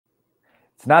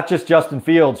it's not just Justin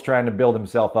Fields trying to build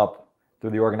himself up through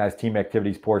the organized team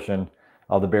activities portion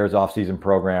of the Bears offseason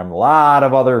program. A lot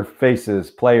of other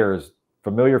faces, players,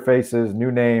 familiar faces,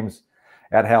 new names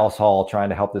at Halas Hall trying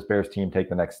to help this Bears team take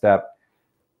the next step.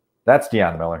 That's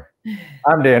Dionne Miller.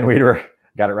 I'm Dan Wiederer.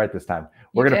 Got it right this time.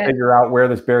 We're going to figure out where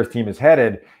this Bears team is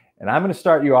headed. And I'm going to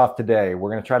start you off today.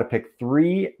 We're going to try to pick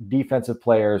 3 defensive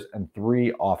players and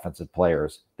 3 offensive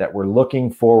players that we're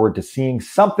looking forward to seeing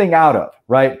something out of,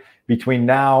 right, between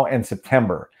now and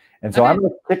September. And so I'm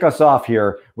going to kick us off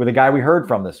here with a guy we heard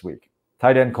from this week,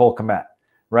 tight end Cole Kmet,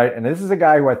 right? And this is a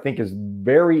guy who I think is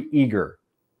very eager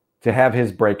to have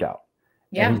his breakout.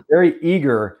 Yeah. And he's very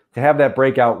eager to have that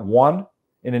breakout, one,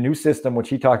 in a new system, which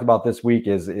he talked about this week,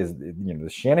 is the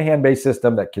Shanahan-based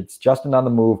system that gets Justin on the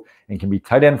move and can be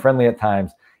tight end friendly at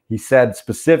times. He said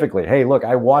specifically, hey, look,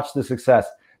 I watched the success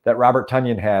that Robert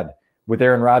Tonyan had with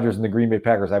Aaron Rodgers and the Green Bay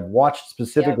Packers. I've watched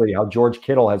specifically how George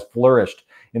Kittle has flourished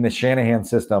in the Shanahan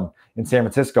system in San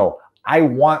Francisco. I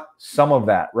want some of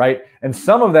that, right? And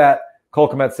some of that, Cole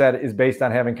Kmet said, is based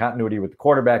on having continuity with the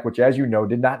quarterback, which, as you know,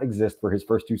 did not exist for his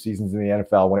first 2 seasons in the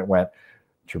NFL when it went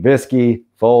Trubisky,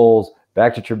 Foles,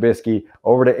 back to Trubisky,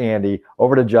 over to Andy,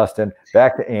 over to Justin,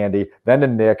 back to Andy, then to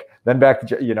Nick, then back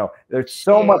to, there's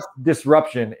so much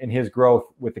disruption in his growth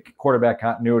with the quarterback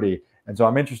continuity. And so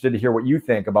I'm interested to hear what you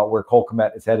think about where Cole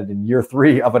Kmet is headed in year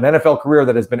 3 of an NFL career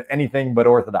that has been anything but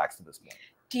orthodox to this point.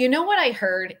 Do you know what I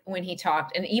heard when he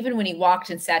talked, and even when he walked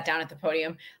and sat down at the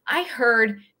podium? I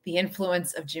heard the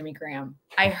influence of Jimmy Graham.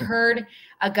 I heard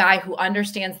a guy who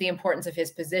understands the importance of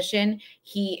his position.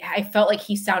 I felt like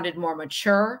he sounded more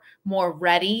mature, more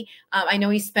ready. I know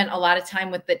he spent a lot of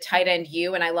time with the tight end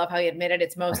U, and I love how he admitted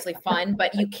it's mostly fun,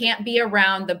 but you can't be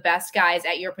around the best guys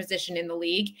at your position in the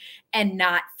league and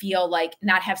not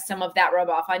have some of that rub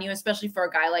off on you, especially for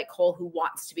a guy like Cole who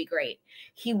wants to be great.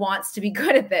 He wants to be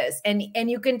good at this, and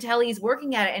you can tell he's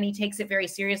working at it, and he takes it very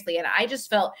seriously. And I just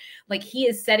felt like he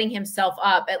is setting himself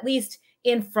up, at least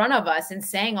in front of us, and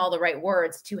saying all the right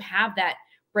words to have that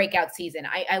breakout season.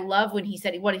 I love when he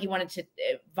said he wanted to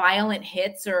violent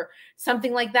hits or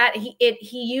something like that. He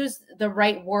used the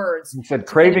right words. He said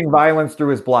craving violence through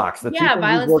his blocks.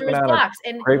 Violence through his blocks,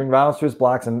 and craving violence through his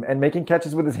blocks, and making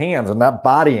catches with his hands and not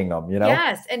bodying them.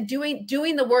 Yes, and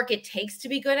doing the work it takes to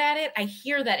be good at it. I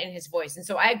hear that in his voice, and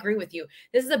so I agree with you.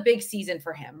 This is a big season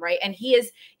for him, right? And he is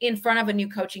in front of a new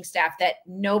coaching staff that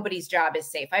nobody's job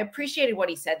is safe. I appreciated what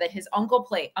he said, that his uncle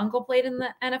played in the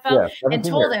NFL, and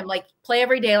told him, like, play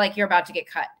every day like you're about to get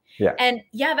cut. Yeah. And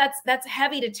that's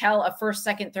heavy to tell a first,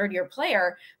 second, third year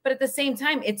player, but at the same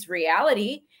time, it's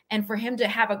reality. And for him to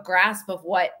have a grasp of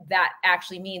what that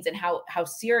actually means and how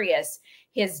serious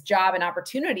his job and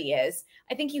opportunity is,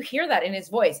 I think you hear that in his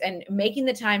voice, and making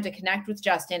the time to connect with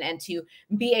Justin and to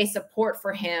be a support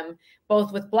for him,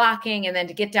 both with blocking and then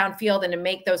to get downfield and to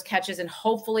make those catches and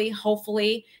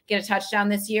hopefully get a touchdown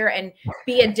this year and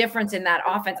be a difference in that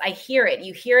offense. I hear it.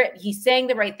 You hear it. He's saying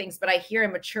the right things, but I hear a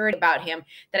maturity about him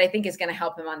that I think is going to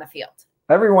help him on the field.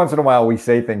 Every once in a while we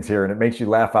say things here and it makes you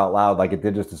laugh out loud, like it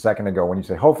did just a second ago when you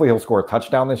say, hopefully he'll score a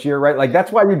touchdown this year, right? Like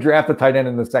that's why you draft a tight end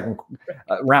in the second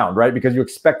round, right? Because you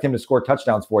expect him to score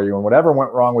touchdowns for you. And whatever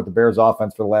went wrong with the Bears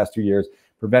offense for the last 2 years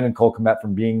prevented Cole Kmet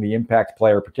from being the impact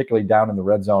player, particularly down in the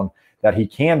red zone, that he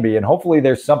can be. And hopefully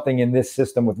there's something in this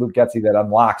system with Luke Getsy that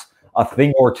unlocks a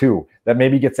thing or two that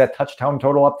maybe gets that touchdown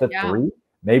total up to 3,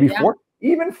 maybe 4,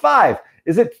 even 5.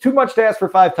 Is it too much to ask for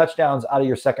 5 touchdowns out of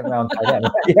your second round tight end?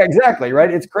 Yeah, exactly, right?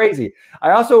 It's crazy.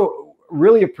 I also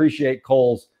really appreciate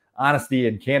Cole's honesty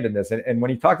and candidness. And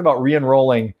when he talked about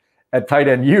re-enrolling at tight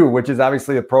end U, which is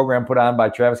obviously a program put on by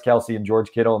Travis Kelce and George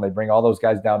Kittle, and they bring all those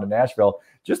guys down to Nashville,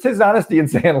 just his honesty and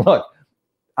saying, look,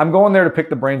 I'm going there to pick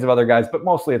the brains of other guys, but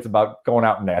mostly it's about going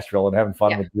out in Nashville and having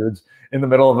fun with dudes in the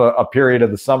middle of a period of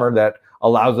the summer that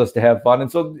allows us to have fun.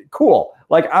 And so cool.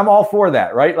 Like I'm all for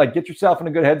that, right? Like get yourself in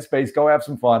a good headspace, go have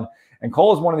some fun. And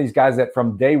Cole is one of these guys that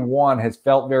from day one has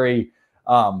felt very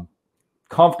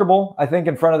comfortable, I think,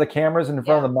 in front of the cameras and in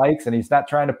front of the mics. And he's not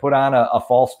trying to put on a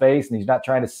false face, and he's not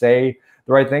trying to say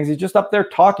the right things. He's just up there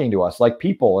talking to us like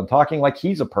people and talking like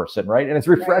he's a person, right? And it's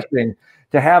refreshing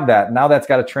to have that. Now that's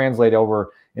got to translate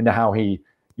over into how he,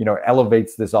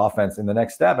 elevates this offense in the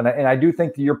next step. And I do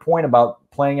think to your point about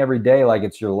playing every day like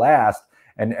it's your last,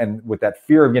 and with that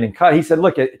fear of getting cut, he said,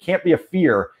 look, it can't be a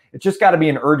fear. It's just got to be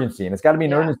an urgency. And it's got to be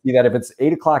an urgency that if it's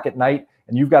 8 o'clock at night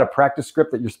and you've got a practice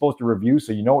script that you're supposed to review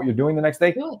so you know what you're doing the next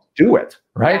day, do it,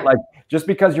 right? Yeah. Like just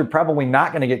because you're probably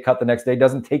not going to get cut the next day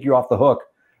doesn't take you off the hook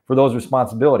for those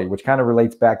responsibility, which kind of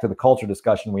relates back to the culture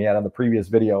discussion we had on the previous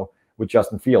video with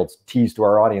Justin Fields. Tease to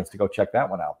our audience to go check that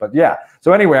one out. But yeah,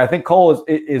 so anyway, I think Cole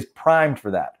is primed for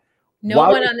that. No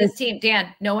one on this team,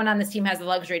 Dan, no one on this team has the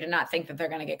luxury to not think that they're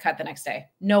going to get cut the next day.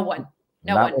 No one.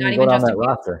 No one. Not even Justin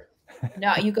roster.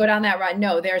 No, you go down that road.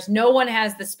 No, there's no one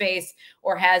has the space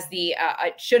or has the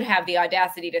should have the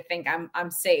audacity to think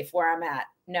I'm safe where I'm at.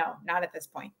 No, not at this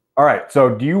point. All right. So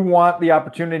do you want the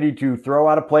opportunity to throw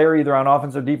out a player either on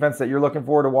offense or defense that you're looking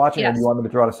forward to watching, or do you want me to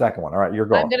throw out a second one? All right, you're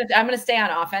going. I'm gonna stay on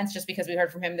offense just because we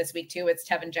heard from him this week too. It's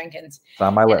Teven Jenkins. It's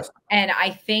on my list. And I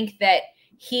think that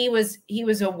he was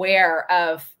aware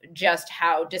of just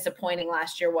how disappointing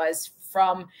last year was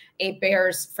from a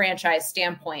Bears franchise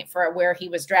standpoint for where he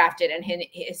was drafted and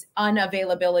his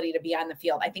unavailability to be on the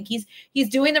field. I think he's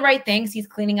doing the right things. He's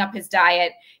cleaning up his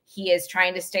diet. He is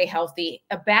trying to stay healthy.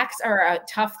 Backs are a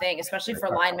tough thing, especially for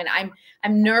linemen.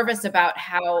 I'm nervous about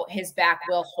how his back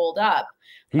will hold up.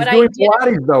 He's doing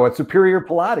Pilates, though, at Superior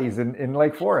Pilates in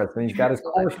Lake Forest, and he's got his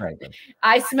core strengthened.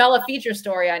 I smell a feature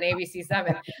story on ABC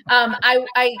 7.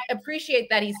 I appreciate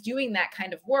that he's doing that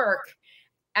kind of work.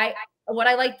 What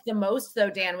I liked the most, though,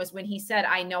 Dan, was when he said,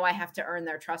 I know I have to earn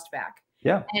their trust back.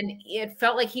 Yeah. And it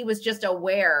felt like he was just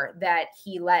aware that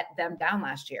he let them down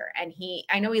last year. And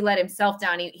I know he let himself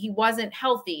down. He wasn't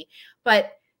healthy,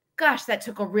 but gosh, that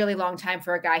took a really long time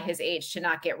for a guy his age to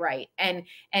not get right. And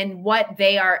what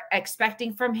they are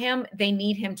expecting from him, they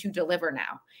need him to deliver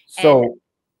now. So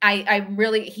and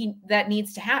that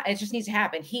needs to happen. It just needs to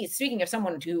happen. Speaking of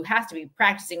someone who has to be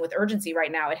practicing with urgency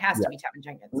right now, it has to be Teven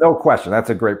Jenkins. No question. That's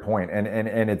a great point. And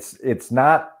it's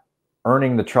not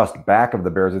earning the trust back of the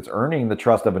Bears. It's earning the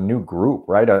trust of a new group,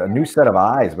 right? A new set of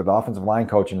eyes with offensive line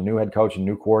coach and a new head coach and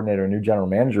new coordinator, a new general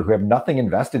manager who have nothing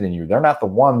invested in you. They're not the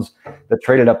ones that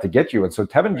traded up to get you. And so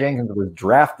Teven Jenkins was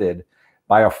drafted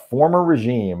by a former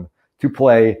regime to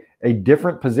play a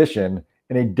different position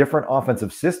in a different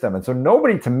offensive system. And so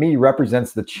nobody to me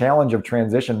represents the challenge of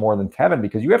transition more than Teven,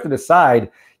 because you have to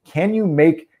decide, can you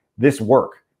make this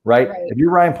work, right? If you're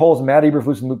Ryan Poles, Matt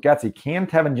Eberflus, and Luke Getsy, can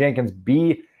Teven Jenkins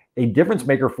be a difference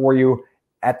maker for you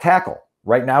at tackle?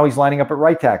 Right now he's lining up at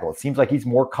right tackle. It seems like he's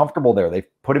more comfortable there. They've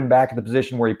put him back in the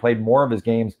position where he played more of his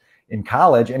games in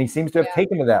college, and he seems to have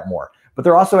taken to that more. But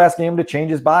they're also asking him to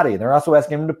change his body. And they're also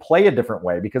asking him to play a different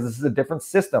way because this is a different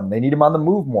system. They need him on the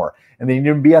move more, and they need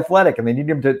him to be athletic, and they need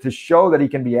him to show that he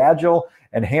can be agile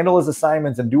and handle his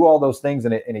assignments and do all those things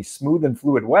in a smooth and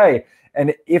fluid way.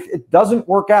 And if it doesn't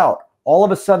work out, all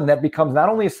of a sudden that becomes not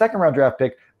only a second-round draft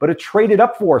pick, but a traded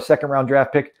up for second-round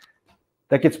draft pick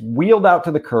that gets wheeled out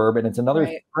to the curb, and it's another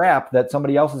scrap that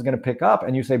somebody else is going to pick up.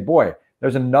 And you say, boy,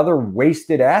 there's another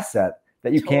wasted asset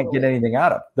that you can't get anything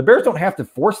out of. The Bears don't have to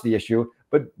force the issue,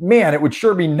 but man, it would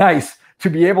sure be nice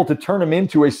to be able to turn him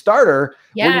into a starter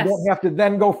where you don't have to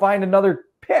then go find another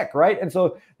pick, right? And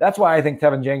so that's why I think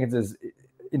Teven Jenkins'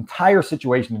 entire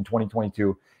situation in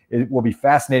 2022, it will be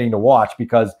fascinating to watch,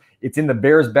 because it's in the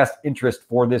Bears' best interest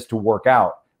for this to work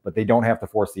out, but they don't have to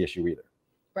force the issue either.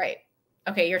 Right.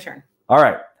 Okay, your turn. All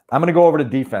right. I'm going to go over to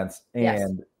defense,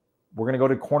 and we're going to go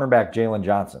to cornerback Jalen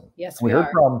Johnson. Yes, we heard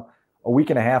from a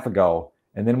week and a half ago,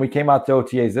 and then we came out to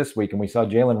OTAs this week, and we saw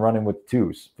Jalen running with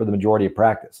twos for the majority of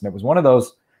practice. And it was one of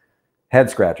those head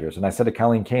scratchers. And I said to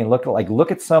Colleen Kane,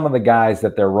 look at some of the guys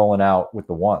that they're rolling out with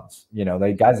the ones. You know,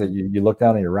 the guys that you look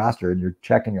down at your roster and you're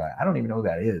checking, you're like, I don't even know who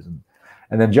that is.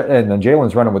 And then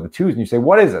Jalen's running with the twos, and you say,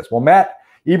 what is this? Well, Matt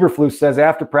Eberflus says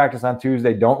after practice on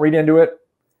Tuesday, don't read into it.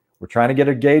 We're trying to get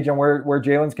a gauge on where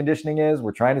Jalen's conditioning is.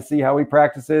 We're trying to see how he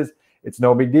practices. It's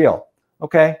no big deal.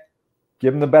 Okay.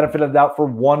 Give him the benefit of the doubt for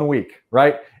 1 week,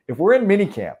 right? If we're in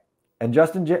minicamp and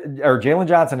Jalen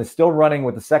Johnson is still running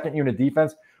with the second unit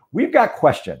defense, we've got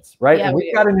questions, right? Yeah, and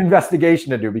we've got an investigation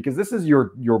to do, because this is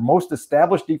your most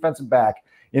established defensive back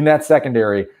in that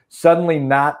secondary suddenly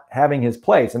not having his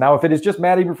place. And now if it is just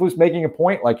Matt Eberflus making a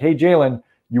point like, hey, Jalen,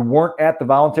 you weren't at the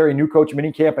voluntary new coach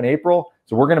minicamp in April,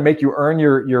 so we're going to make you earn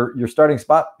your starting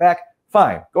spot back,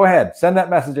 fine. Go ahead. Send that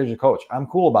message as your coach. I'm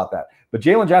cool about that. But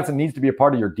Jalen Johnson needs to be a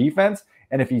part of your defense.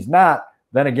 And if he's not,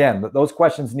 then again, those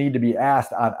questions need to be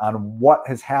asked on what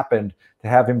has happened to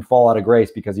have him fall out of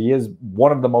grace, because he is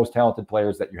one of the most talented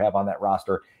players that you have on that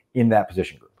roster in that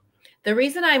position group. The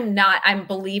reason I'm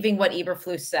believing what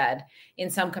Eberflus said in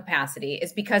some capacity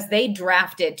is because they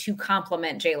drafted to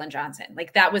complement Jalen Johnson.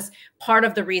 Like, that was part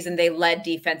of the reason they led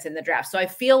defense in the draft. So I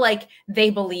feel like they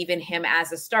believe in him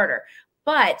as a starter.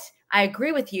 But I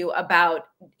agree with you about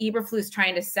Eberflus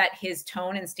trying to set his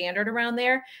tone and standard around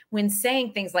there when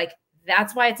saying things like,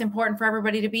 that's why it's important for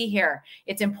everybody to be here.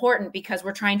 It's important because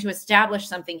we're trying to establish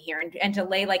something here and to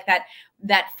lay like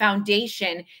that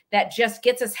foundation that just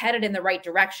gets us headed in the right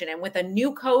direction. And with a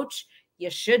new coach, you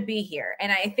should be here.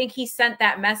 And I think he sent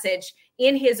that message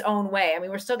in his own way. I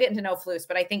mean, we're still getting to know Flus,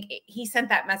 but I think he sent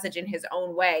that message in his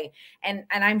own way. And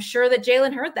I'm sure that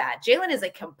Jalen heard that. Jalen is a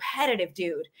competitive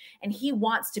dude and he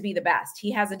wants to be the best.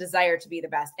 He has a desire to be the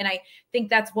best. And I think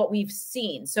that's what we've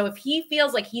seen. So if he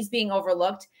feels like he's being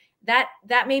overlooked, that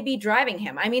may be driving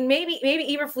him. I mean, maybe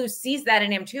Eberflus sees that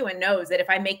in him too and knows that if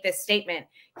I make this statement,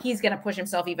 he's going to push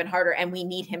himself even harder, and we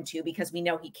need him to because we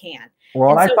know he can.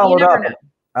 Well, and I followed up.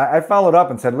 I followed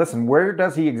up and said, listen, where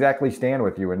does he exactly stand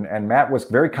with you? And Matt was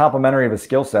very complimentary of his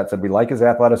skill set, said we like his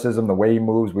athleticism, the way he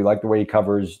moves, we like the way he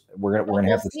covers. We're gonna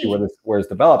have to see where this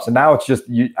develops. And now it's just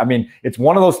I mean, it's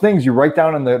one of those things you write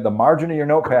down in the margin of your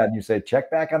notepad and you say,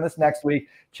 check back on this next week,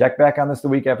 check back on this the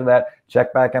week after that,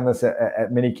 check back on this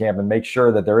at minicamp, and make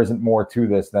sure that there isn't more to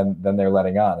this than they're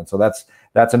letting on. And so that's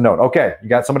a note. Okay, you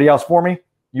got somebody else for me?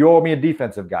 You owe me a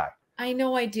defensive guy. I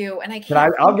know I do, and I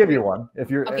can't. I'll give you one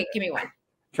if you're okay. Give me one.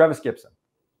 Travis Gibson.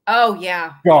 Oh,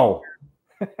 yeah. Go.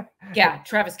 Yeah,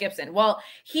 Travis Gibson. Well,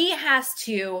 he has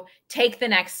to take the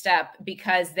next step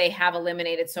because they have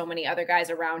eliminated so many other guys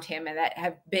around him and that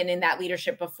have been in that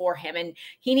leadership before him. And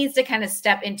he needs to kind of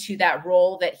step into that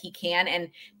role that he can and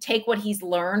take what he's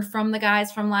learned from the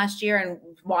guys from last year and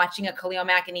watching a Khalil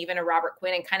Mack and even a Robert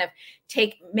Quinn and kind of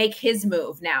make his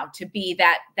move now to be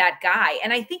that guy.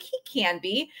 And I think he can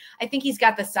be. I think he's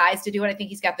got the size to do it. I think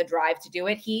he's got the drive to do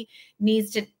it. He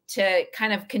needs to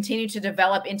kind of continue to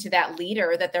develop into that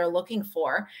leader that they're looking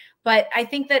for. But I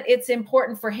think that it's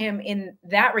important for him in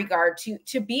that regard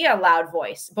to be a loud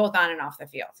voice, both on and off the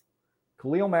field.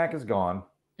 Khalil Mack is gone.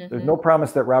 There's no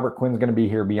promise that Robert Quinn's going to be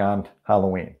here beyond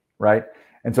Halloween, right?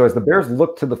 And so as the Bears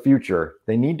look to the future,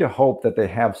 they need to hope that they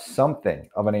have something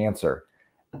of an answer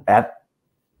at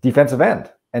defensive end.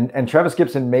 And Travis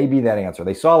Gibson may be that answer.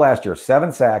 They saw last year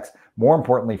 7 sacks, more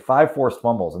importantly, 5 forced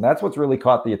fumbles. And that's what's really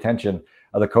caught the attention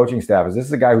of the coaching staff is this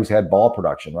is a guy who's had ball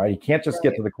production, right? He can't just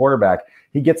get to the quarterback.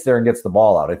 He gets there and gets the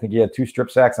ball out. I think he had 2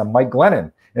 strip sacks on Mike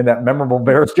Glennon in that memorable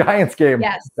Bears-Giants game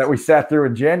that we sat through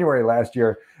in January last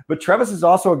year. But Travis is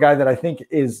also a guy that I think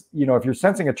is, if you're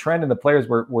sensing a trend in the players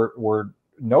we're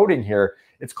noting here,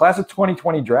 it's class of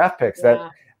 2020 draft picks that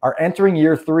are entering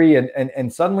year 3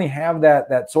 and suddenly have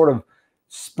that sort of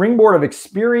springboard of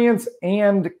experience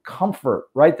and comfort,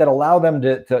 right, that allow them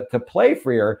to play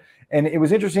freer. And it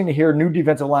was interesting to hear new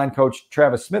defensive line coach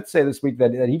Travis Smith say this week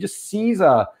that he just sees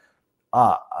a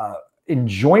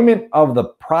enjoyment of the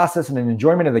process and an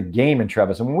enjoyment of the game in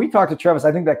Travis. And when we talk to Travis,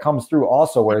 I think that comes through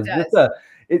also. Whereas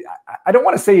I don't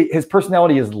want to say his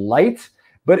personality is light,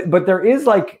 but there is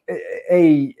like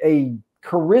a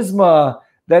charisma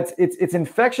that's it's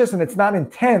infectious and it's not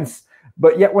intense.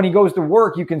 But yet when he goes to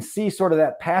work, you can see sort of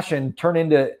that passion turn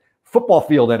into football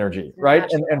field energy, right?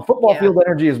 And football field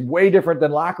energy is way different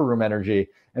than locker room energy.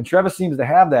 And Travis seems to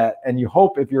have that. And you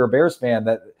hope, if you're a Bears fan,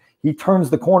 that he turns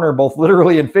the corner both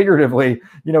literally and figuratively,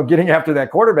 getting after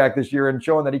that quarterback this year and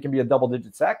showing that he can be a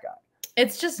double-digit sack guy.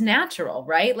 It's just natural,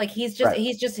 right? Like it's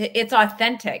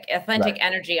authentic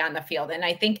energy on the field. And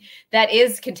I think that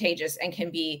is contagious and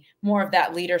can be more of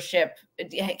that leadership,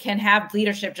 can have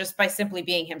leadership just by simply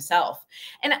being himself.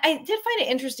 And I did find it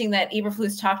interesting that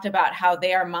Eberflus talked about how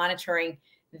they are monitoring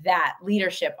that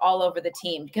leadership all over the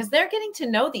team because they're getting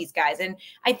to know these guys. And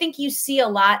I think you see a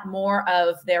lot more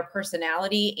of their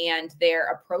personality and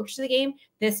their approach to the game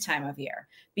this time of year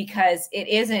because it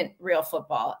isn't real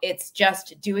football. It's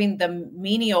just doing the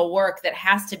menial work that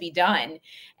has to be done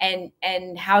and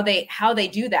how they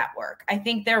do that work. I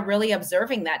think they're really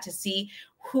observing that to see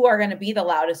who are going to be the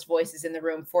loudest voices in the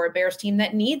room for a Bears team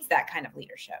that needs that kind of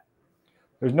leadership.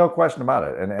 There's no question about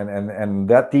it. And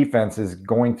that defense is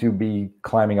going to be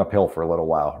climbing uphill for a little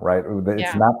while, right?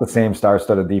 It's not the same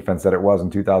star-studded defense that it was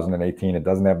in 2018. It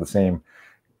doesn't have the same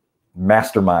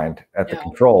mastermind at the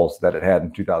controls that it had in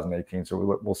 2018.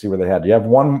 So we'll see where they had. Do you have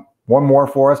one more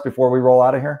for us before we roll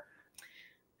out of here?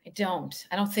 I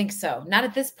don't think so. Not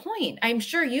at this point. I'm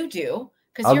sure you do.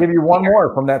 I'll give you one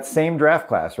more from that same draft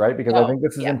class, right? Because I think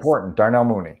this is important. Darnell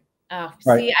Mooney. Oh,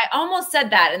 see, I almost said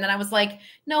that. And then I was like,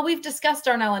 no, we've discussed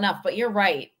Darnell enough, but you're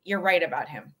right. You're right about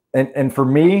him. And for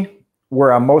me,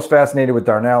 where I'm most fascinated with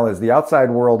Darnell is the outside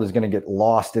world is going to get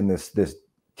lost in this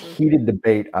heated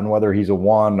debate on whether he's a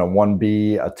 1, a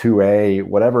 1B, a 2A,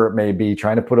 whatever it may be,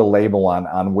 trying to put a label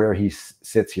on where he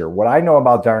sits here. What I know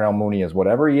about Darnell Mooney is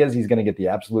whatever he is, he's going to get the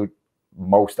absolute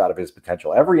most out of his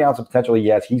potential. Every ounce of potential he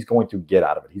has, he's going to get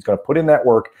out of it. He's going to put in that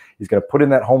work. He's going to put in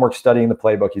that homework studying the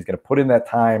playbook. He's going to put in that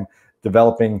time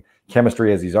developing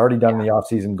chemistry as he's already done in the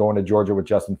offseason, going to Georgia with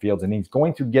Justin Fields, and he's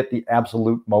going to get the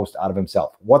absolute most out of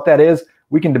himself. What that is,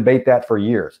 we can debate that for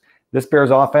years. This Bears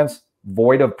offense,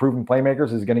 void of proven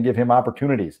playmakers is going to give him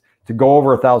opportunities to go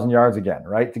over 1,000 yards again,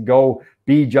 right? To go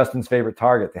be Justin's favorite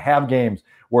target, to have games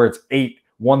where it's 8,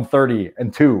 130,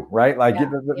 and 2, right? Like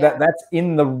that's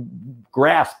in the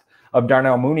grasp of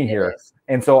Darnell Mooney here.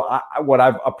 And so what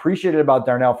I've appreciated about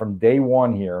Darnell from day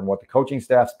one here, and what the coaching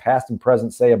staffs past and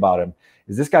present say about him,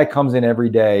 is this guy comes in every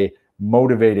day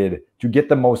motivated to get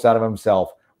the most out of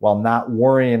himself while not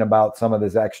worrying about some of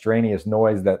this extraneous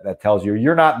noise that tells you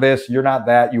you're not this, you're not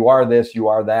that, you are this, you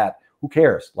are that. Who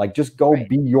cares? Like, just go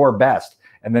be your best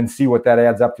and then see what that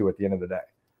adds up to at the end of the day.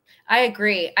 I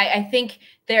agree. I think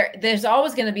there's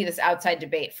always going to be this outside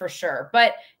debate for sure.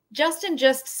 But Justin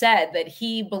just said that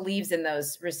he believes in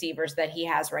those receivers that he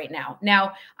has right now.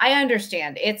 Now, I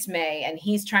understand it's May and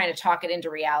he's trying to talk it into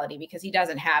reality because he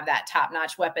doesn't have that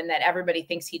top-notch weapon that everybody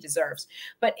thinks he deserves.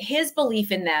 But his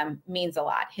belief in them means a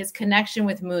lot. His connection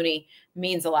with Mooney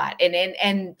means a lot.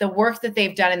 And the work that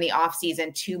they've done in the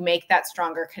offseason to make that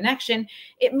stronger connection,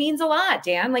 it means a lot,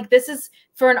 Dan. Like, this is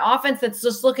for an offense that's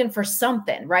just looking for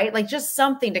something, right? Like, just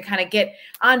something to kind of get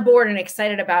on board and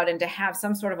excited about and to have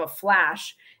some sort of a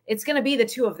flash. It's going to be the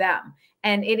two of them.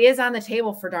 And it is on the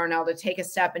table for Darnell to take a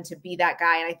step and to be that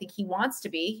guy. And I think he wants to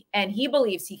be, and he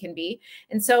believes he can be.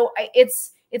 And so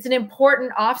it's an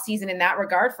important offseason in that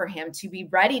regard for him to be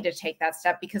ready to take that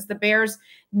step, because the Bears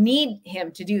need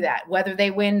him to do that. Whether they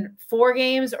win 4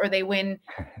 games or they win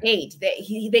 8,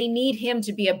 they need him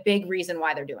to be a big reason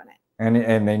why they're doing it.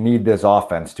 And they need this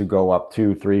offense to go up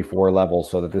 2, 3, 4 levels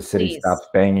so that this city stops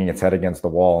banging its head against the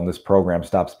wall and this program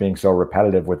stops being so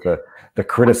repetitive with the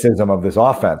criticism of this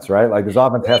offense, right? Like, this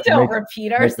offense has to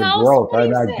repeat ourselves. Growth. I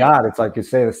mean, God, it's like you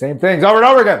say the same things over and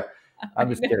over again. I'm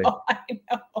just kidding. I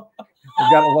know.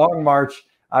 We've got a long March.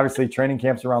 Obviously, training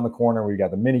camp's around the corner. We've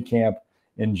got the mini camp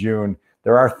in June.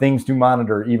 There are things to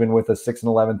monitor, even with a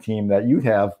 6-11 team that you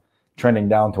have trending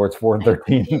down towards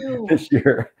 4-13 this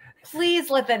year. Please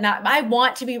let that not.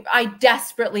 I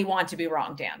desperately want to be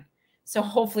wrong, Dan. So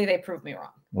hopefully they prove me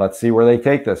wrong. Let's see where they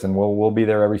take this, and we'll be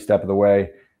there every step of the way.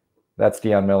 That's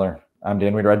Dionne Miller. I'm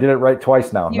Dan Wiederer. I did it right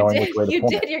twice now. You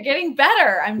did. You're getting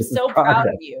better. I'm so proud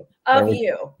of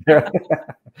you.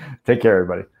 Take care,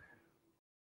 everybody.